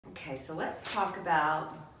Okay, so let's talk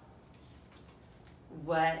about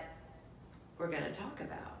what we're going to talk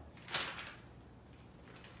about.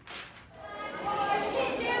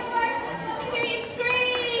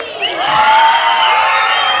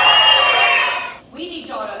 We need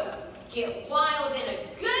y'all to get wild in a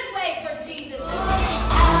good way for Jesus to be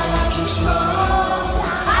out of control.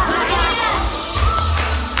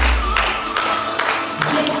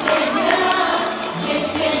 This is real love.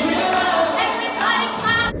 This is real love. Everybody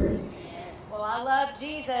clap. Well, I love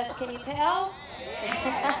Jesus. Can you tell?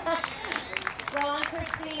 Well, I'm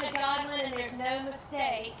Christina, Godwin, and there's no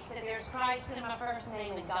mistake that there's Christ in my first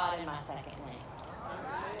name and God in my second name.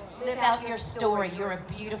 Live out your story. You're a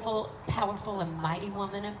beautiful, powerful, and mighty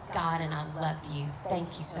woman of God, and I love you.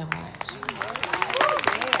 Thank you so much.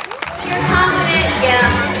 You're confident, yeah.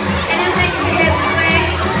 Anything to his way.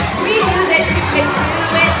 We knew that you could do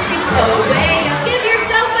it. So away. Give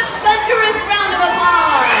yourself a thunderous round of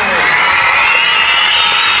applause.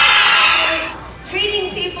 Treating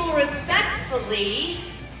people respectfully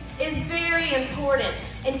is very important.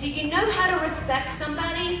 And do you know how to respect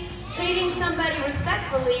somebody? Treating somebody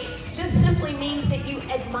respectfully just simply means that you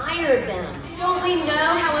admire them. Don't we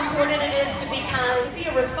know how important it is to be kind? To be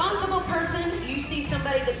a responsible person, you see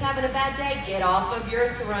somebody that's having a bad day, get off of your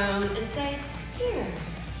throne and say, here,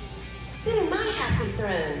 sit in my happy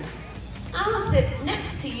throne. I will sit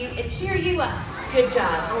next to you and cheer you up. Good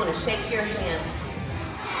job. I want to shake your hand.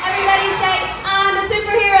 Everybody say, I'm a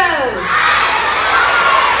superhero.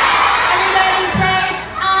 Everybody say,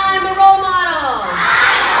 I'm a role model.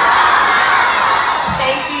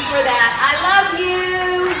 Thank you for that. I love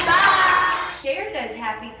you. Bye. Share those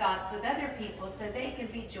happy thoughts with other people so they can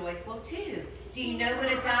be joyful too. Do you know what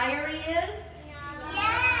a diary is?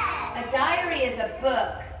 Yeah. A diary is a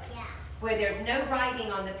book where there's no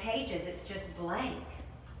writing on the pages. It's just blank.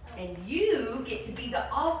 And you get to be the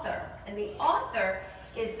author. And the author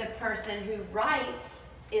is the person who writes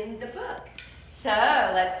in the book. So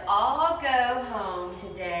let's all go home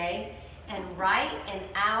today and write in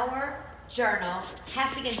our journal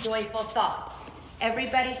happy and joyful thoughts.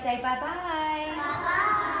 Everybody say bye-bye.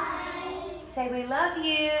 Bye-bye. Say we love you.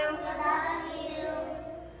 We love you.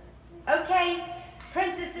 Okay,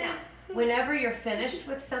 princesses. Now, whenever you're finished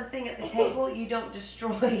with something at the table, you don't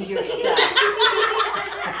destroy your stuff.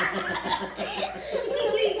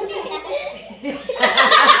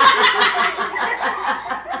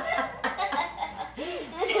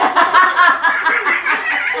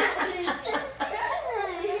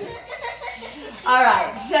 All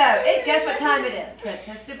right, so guess what time it is?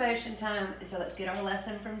 Princess devotion time. So let's get our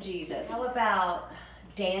lesson from Jesus. How about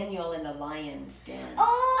Daniel in the lion's den?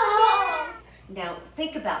 Oh. Now,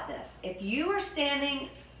 think about this. If you were standing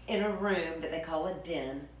in a room that they call a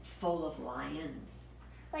den full of lions,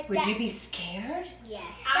 Like would that. you be scared? Yes.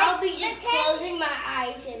 I'll be just closing my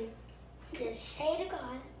eyes and just say to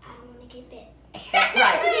God, I don't want to get bit. That's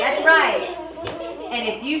right. That's right. And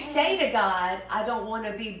if you say to God, I don't want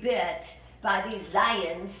to be bit by these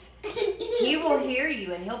lions, he will hear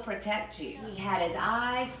you and he'll protect you. He had his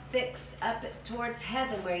eyes fixed up towards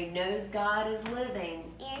heaven where he knows God is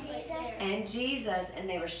living. And Jesus. And Jesus, and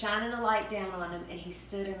they were shining a light down on him, and he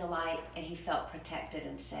stood in the light and he felt protected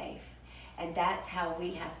and safe. And that's how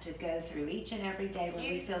we have to go through each and every day when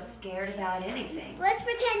we feel scared about anything. Let's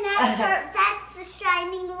pretend that's the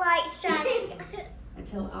shining light shining.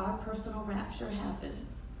 Until our personal rapture happens,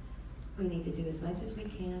 we need to do as much as we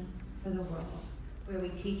can for the world, where we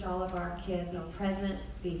teach all of our kids, be present,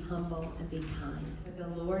 be humble, and be kind. For the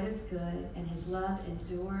Lord is good, and his love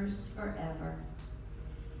endures forever.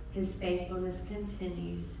 His faithfulness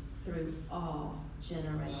continues through all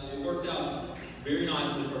generations. It worked out very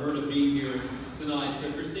nicely for her to be here tonight. So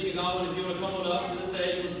Christina Godwin, if you want to come on up to the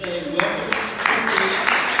stage and say, welcome, Christina.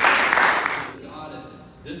 God, if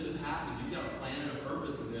this is happening, you've got a plan and a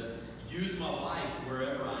purpose in this. Use my life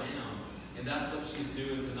wherever I am. And that's what she's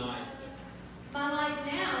doing tonight. So. My life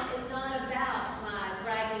now is not about my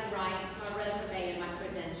bragging rights, my resume, and my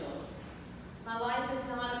credentials. My life is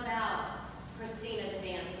not about Christina the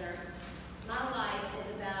dancer. My life is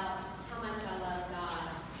about how much I love God.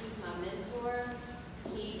 He's my mentor.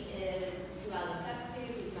 He is who I look up to.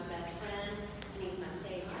 He's my best friend. And he's my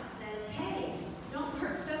savior. God says, hey, don't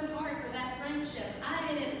work so hard for that friendship. I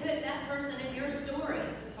didn't put that person in your story.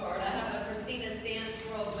 I have a Christina's Dance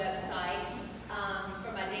World website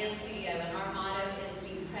for my dance studio, and our motto is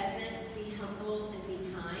be present, be humble, and be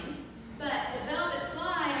kind. But the Velvet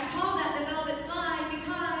Slide, I call that the Velvet Slide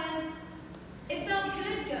because it felt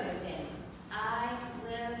good going down. I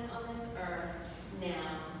live on this earth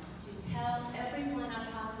now to tell everyone I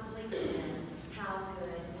possibly can how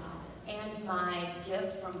good God is. And my gift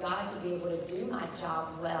God to be able to do my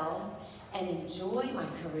job well and enjoy my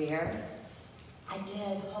career, I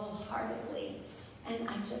did wholeheartedly. And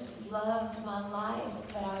I just loved my life,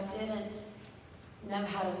 but I didn't know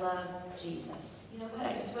how to love Jesus. You know what?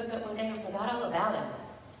 I just woke up one day and forgot all about him.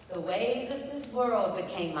 The ways of this world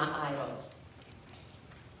became my idols.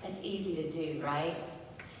 It's easy to do, right?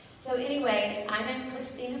 So anyway, I'm in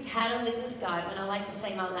Christina Godwin. I like to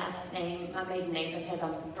say my last name, my maiden name, because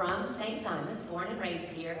I'm from St. Simon's, born and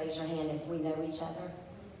raised here. Raise your hand if we know each other.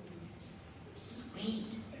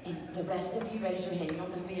 Sweet. And the rest of you, raise your hand. You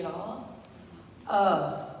don't know me at all?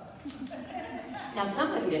 Oh. Now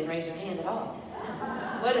some of you didn't raise your hand at all.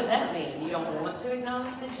 So what does that mean? You don't want to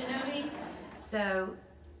acknowledge that you know me? So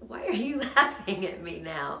why are you laughing at me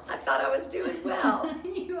now? I thought I was doing well.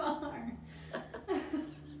 You are.